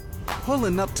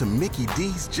Pulling up to Mickey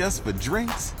D's just for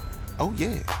drinks? Oh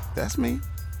yeah, that's me.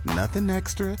 Nothing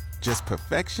extra, just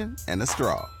perfection and a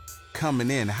straw. Coming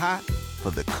in hot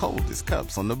for the coldest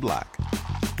cups on the block.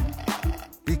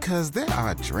 Because there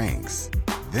are drinks.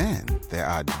 Then there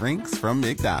are drinks from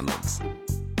McDonald's.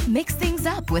 Mix things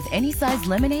up with any size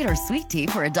lemonade or sweet tea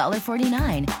for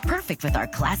 $1.49. Perfect with our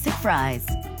classic fries.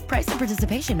 Price and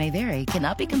participation may vary.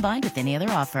 Cannot be combined with any other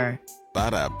offer.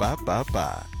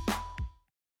 Ba-da-ba-ba-ba.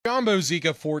 John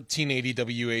Bozika, 1480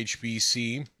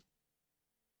 WHBC.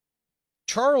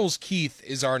 Charles Keith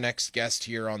is our next guest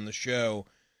here on the show.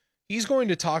 He's going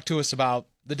to talk to us about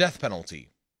the death penalty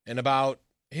and about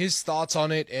his thoughts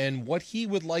on it and what he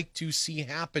would like to see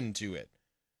happen to it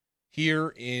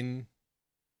here in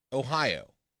Ohio.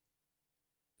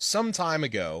 Some time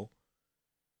ago,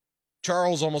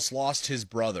 Charles almost lost his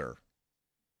brother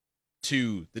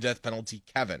to the death penalty,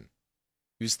 Kevin,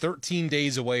 who's 13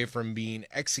 days away from being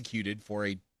executed for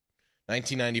a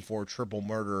 1994 triple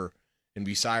murder in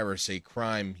Bucyrus, a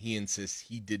crime he insists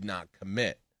he did not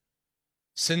commit.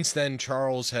 Since then,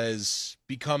 Charles has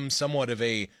become somewhat of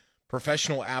a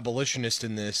professional abolitionist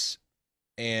in this,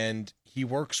 and he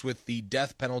works with the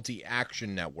Death Penalty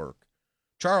Action Network.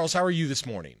 Charles, how are you this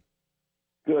morning?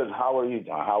 Good. How are you,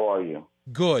 John? How are you?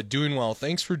 Good, doing well.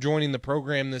 Thanks for joining the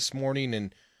program this morning,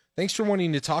 and thanks for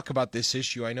wanting to talk about this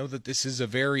issue. I know that this is a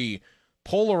very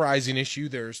polarizing issue.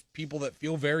 There's people that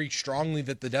feel very strongly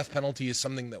that the death penalty is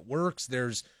something that works.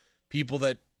 There's people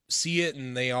that see it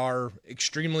and they are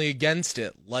extremely against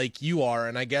it, like you are.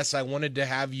 And I guess I wanted to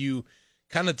have you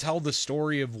kind of tell the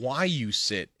story of why you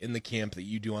sit in the camp that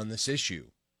you do on this issue.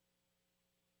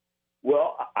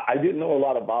 Well, I didn't know a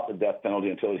lot about the death penalty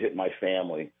until it hit my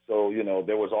family. So,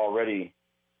 there was already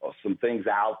some things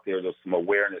out there. There's some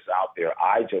awareness out there.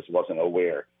 I just wasn't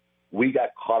aware. We got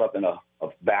caught up in a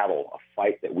battle, a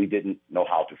fight that we didn't know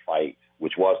how to fight,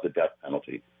 which was the death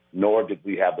penalty, nor did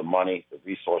we have the money, the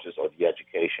resources, or the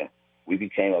education. We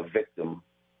became a victim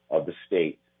of the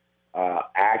state.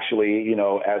 Actually,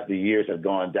 as the years have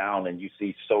gone down and you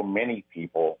see so many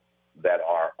people that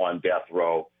are on death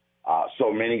row,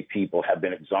 so many people have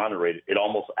been exonerated, it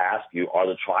almost asks you, are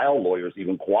the trial lawyers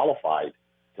even qualified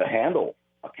to handle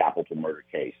a capital murder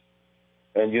case?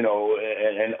 And,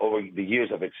 and over the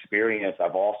years of experience,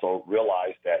 I've also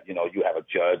realized that, you have a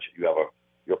judge, you have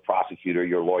your prosecutor,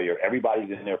 your lawyer,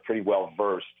 everybody's in there pretty well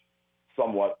versed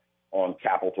somewhat on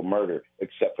capital murder,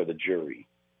 except for the jury,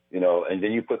 and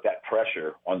then you put that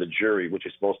pressure on the jury, which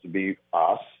is supposed to be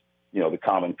us, the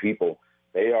common people.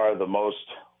 They are the most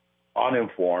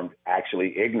uninformed,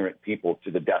 actually ignorant people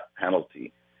to the death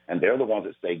penalty. And they're the ones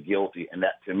that say guilty. And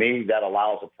that, to me, that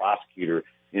allows a prosecutor,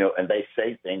 and they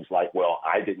say things like, well,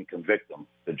 I didn't convict them,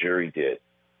 the jury did.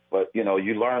 But, you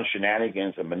learn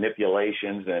shenanigans and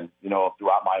manipulations. And,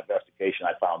 throughout my investigation,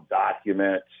 I found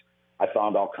documents. I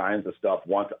found all kinds of stuff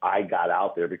once I got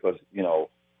out there because,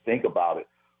 think about it.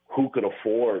 Who could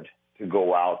afford to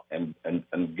go out and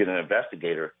get an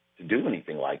investigator to do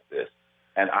anything like this?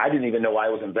 And I didn't even know I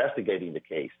was investigating the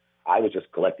case. I was just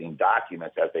collecting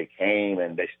documents as they came,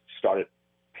 and they started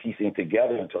piecing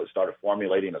together until it started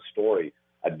formulating a story,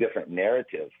 a different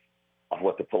narrative of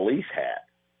what the police had.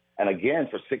 And again,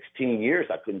 for 16 years,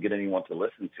 I couldn't get anyone to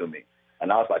listen to me.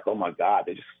 And I was like, oh, my God,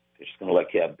 they're just going to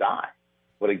let Kev die.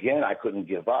 But again, I couldn't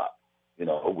give up.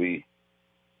 We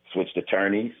switched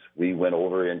attorneys. We went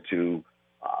over into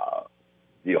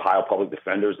the Ohio Public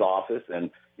Defender's Office.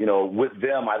 And, with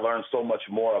them, I learned so much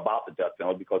more about the death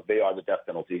penalty because they are the death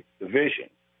penalty division.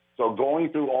 So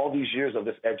going through all these years of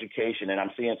this education, and I'm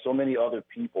seeing so many other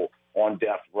people on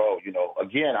death row,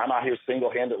 again, I'm out here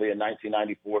single-handedly in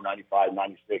 1994, 95,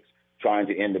 96, trying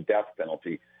to end the death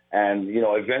penalty. And,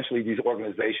 eventually these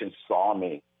organizations saw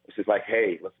me. It's just like,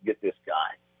 hey, let's get this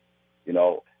guy,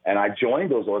 And I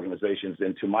joined those organizations,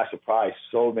 and to my surprise,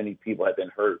 so many people have been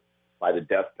hurt by the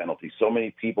death penalty. So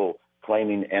many people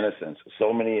claiming innocence,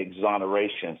 so many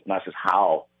exonerations. And I said,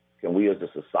 how can we as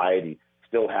a society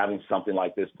still having something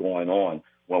like this going on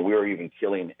when we're even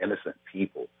killing innocent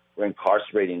people? We're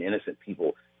incarcerating innocent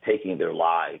people, taking their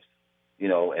lives,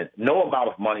 and no amount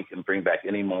of money can bring back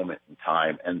any moment in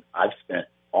time. And I've spent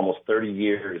almost 30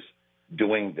 years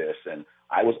doing this, and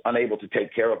I was unable to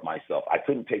take care of myself. I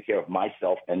couldn't take care of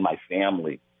myself and my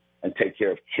family and take care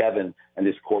of Kevin and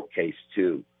this court case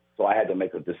too. So I had to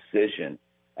make a decision,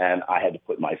 and I had to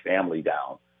put my family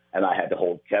down, and I had to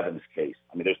hold Kevin's case.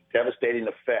 I mean, there's devastating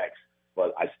effects,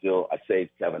 but I saved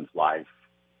Kevin's life.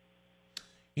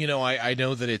 I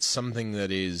know that it's something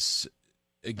that is,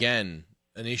 again,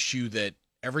 an issue that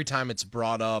every time it's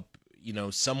brought up,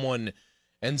 someone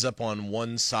ends up on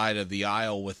one side of the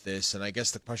aisle with this. And I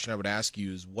guess the question I would ask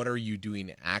you is, what are you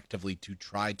doing actively to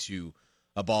try to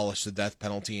abolish the death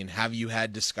penalty? And have you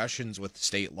had discussions with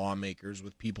state lawmakers,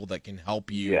 with people that can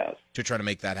help you to try to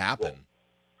make that happen?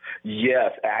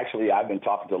 Yes, actually, I've been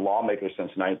talking to lawmakers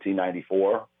since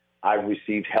 1994. I've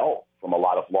received help from a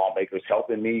lot of lawmakers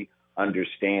helping me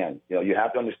understand. You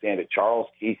have to understand that Charles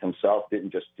Keith himself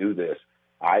didn't just do this.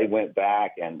 I went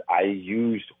back and I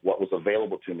used what was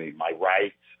available to me, my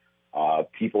rights,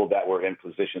 people that were in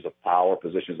positions of power,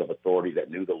 positions of authority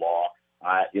that knew the law.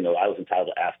 I was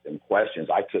entitled to ask them questions.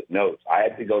 I took notes. I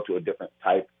had to go to a different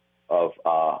type of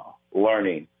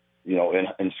learning.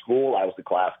 In school, I was the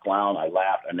class clown. I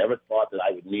laughed. I never thought that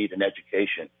I would need an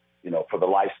education, for the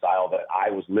lifestyle that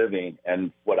I was living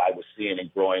and what I was seeing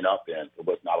and growing up in. There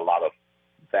was not a lot of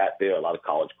that there, a lot of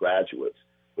college graduates.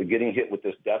 But getting hit with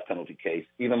this death penalty case,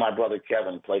 even my brother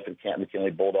Kevin played for the Canton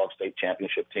McKinley Bulldog State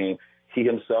Championship team. He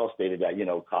himself stated that,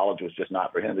 college was just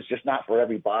not for him. It's just not for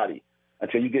everybody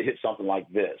until you get hit something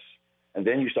like this. And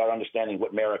then you start understanding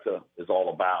what America is all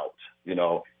about.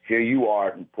 Here you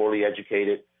are, poorly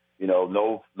educated,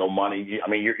 no money.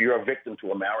 You're a victim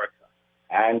to America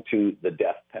and to the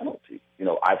death penalty.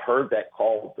 I've heard that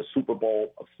called the Super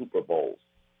Bowl of Super Bowls.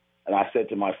 And I said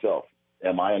to myself,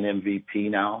 am I an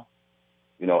MVP now?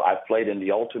 I've played in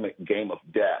the ultimate game of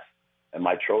death, and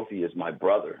my trophy is my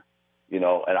brother. And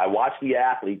I watch the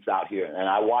athletes out here, and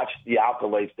I watch the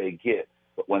accolades they get.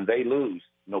 But when they lose,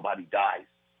 nobody dies.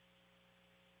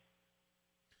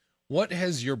 What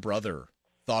has your brother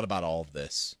thought about all of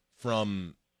this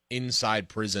from inside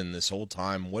prison this whole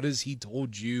time? What has he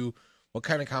told you? What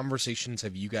kind of conversations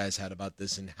have you guys had about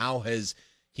this, and how has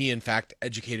he, in fact,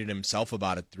 educated himself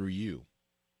about it through you?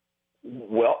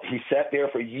 Well, he sat there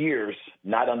for years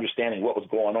not understanding what was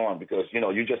going on because,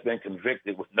 you just been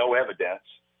convicted with no evidence,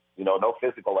 no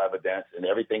physical evidence, and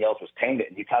everything else was tainted.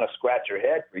 And you kind of scratch your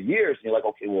head for years, and you're like,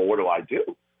 okay, well, what do I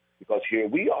do? Because here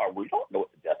we are. We don't know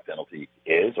what the death penalty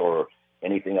is or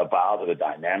anything about the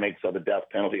dynamics of the death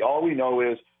penalty. All we know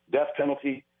is death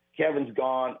penalty, Kevin's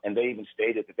gone, and they even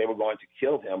stated that they were going to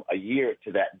kill him a year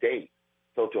to that date.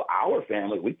 So to our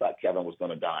family, we thought Kevin was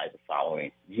going to die the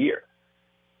following year.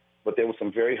 But there were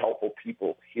some very helpful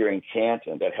people here in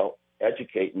Canton that helped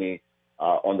educate me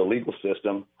on the legal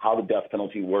system, how the death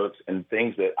penalty works, and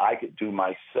things that I could do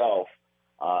myself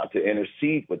to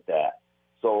intercede with that.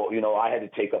 So, I had to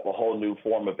take up a whole new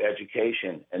form of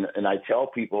education. And I tell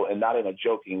people, and not in a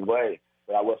joking way,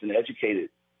 that I wasn't educated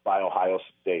by Ohio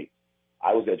State.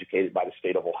 I was educated by the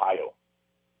state of Ohio.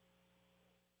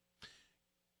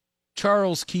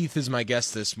 Charles Keith is my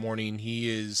guest this morning. He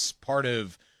is part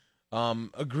of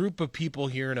a group of people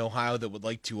here in Ohio that would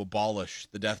like to abolish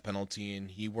the death penalty,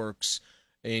 and he works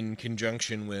in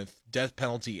conjunction with Death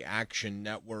Penalty Action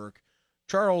Network.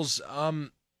 Charles,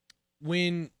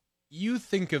 when you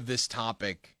think of this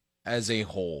topic as a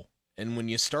whole, and when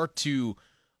you start to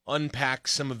unpack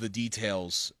some of the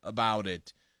details about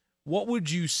it, what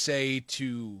would you say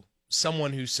to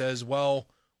someone who says, well,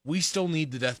 we still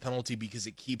need the death penalty because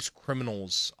it keeps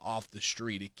criminals off the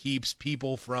street, it keeps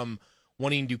people from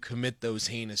wanting to commit those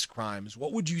heinous crimes?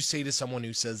 What would you say to someone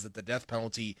who says that the death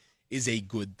penalty is a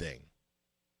good thing?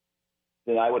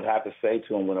 Then I would have to say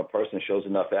to them, when a person shows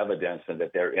enough evidence and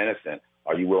that they're innocent,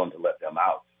 are you willing to let them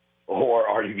out? Or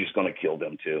are you just going to kill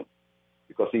them too?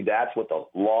 Because, see, that's what the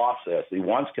law says. See,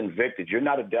 once convicted, you're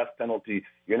not a death penalty.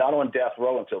 You're not on death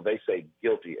row until they say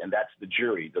guilty, and that's the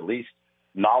jury, the least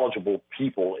knowledgeable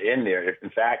people in there. In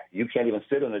fact, you can't even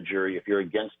sit on a jury if you're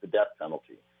against the death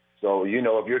penalty. So,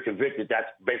 if you're convicted, that's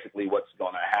basically what's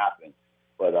going to happen.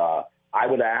 But I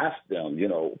would ask them,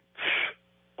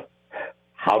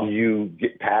 how do you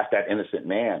get past that innocent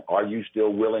man? Are you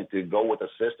still willing to go with a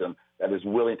system that is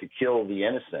willing to kill the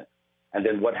innocent? And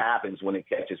then what happens when it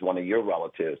catches one of your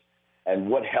relatives? And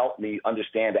what helped me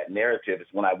understand that narrative is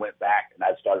when I went back and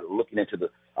I started looking into the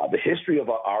history of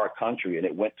our country,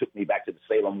 and took me back to the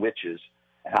Salem witches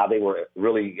and how they were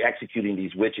really executing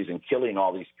these witches and killing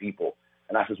all these people.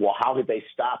 And I said, well, how did they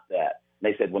stop that?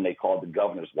 And they said when they called the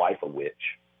governor's wife a witch,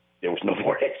 there was no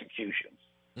more executions.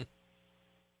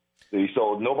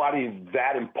 So nobody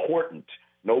that important,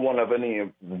 no one of any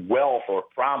wealth or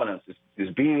prominence is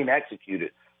being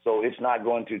executed. So it's not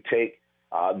going to take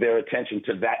their attention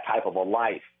to that type of a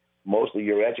life. Mostly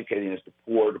you're educating is the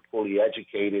poor, the poorly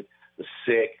educated, the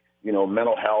sick,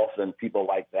 mental health and people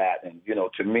like that. And,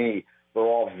 to me, they're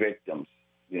all victims.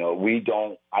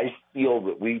 I feel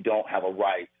that we don't have a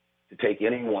right to take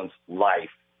anyone's life,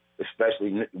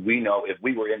 especially we know if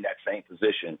we were in that same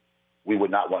position, we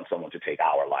would not want someone to take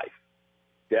our life.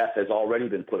 Death has already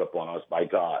been put upon us by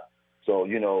God. So,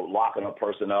 locking a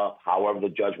person up, however the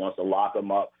judge wants to lock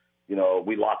them up.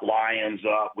 We lock lions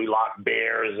up, we lock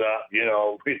bears up,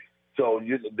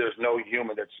 there's no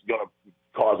human that's going to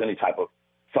cause any type of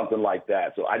something like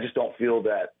that. So I just don't feel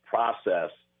that process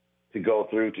to go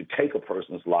through to take a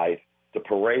person's life, to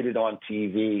parade it on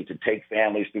TV, to take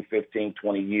families through 15,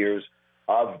 20 years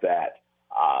of that.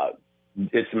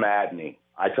 It's maddening.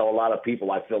 I tell a lot of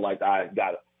people I feel like I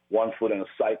got one foot in a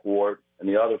psych ward and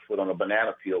the other foot on a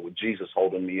banana peel with Jesus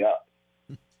holding me up.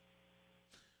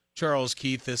 Charles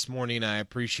Keith, this morning, I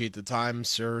appreciate the time,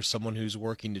 sir. Someone who's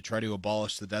working to try to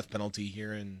abolish the death penalty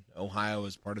here in Ohio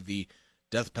as part of the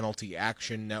Death Penalty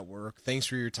Action Network. Thanks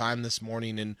for your time this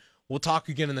morning, and we'll talk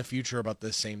again in the future about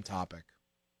this same topic.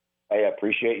 I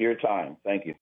appreciate your time. Thank you.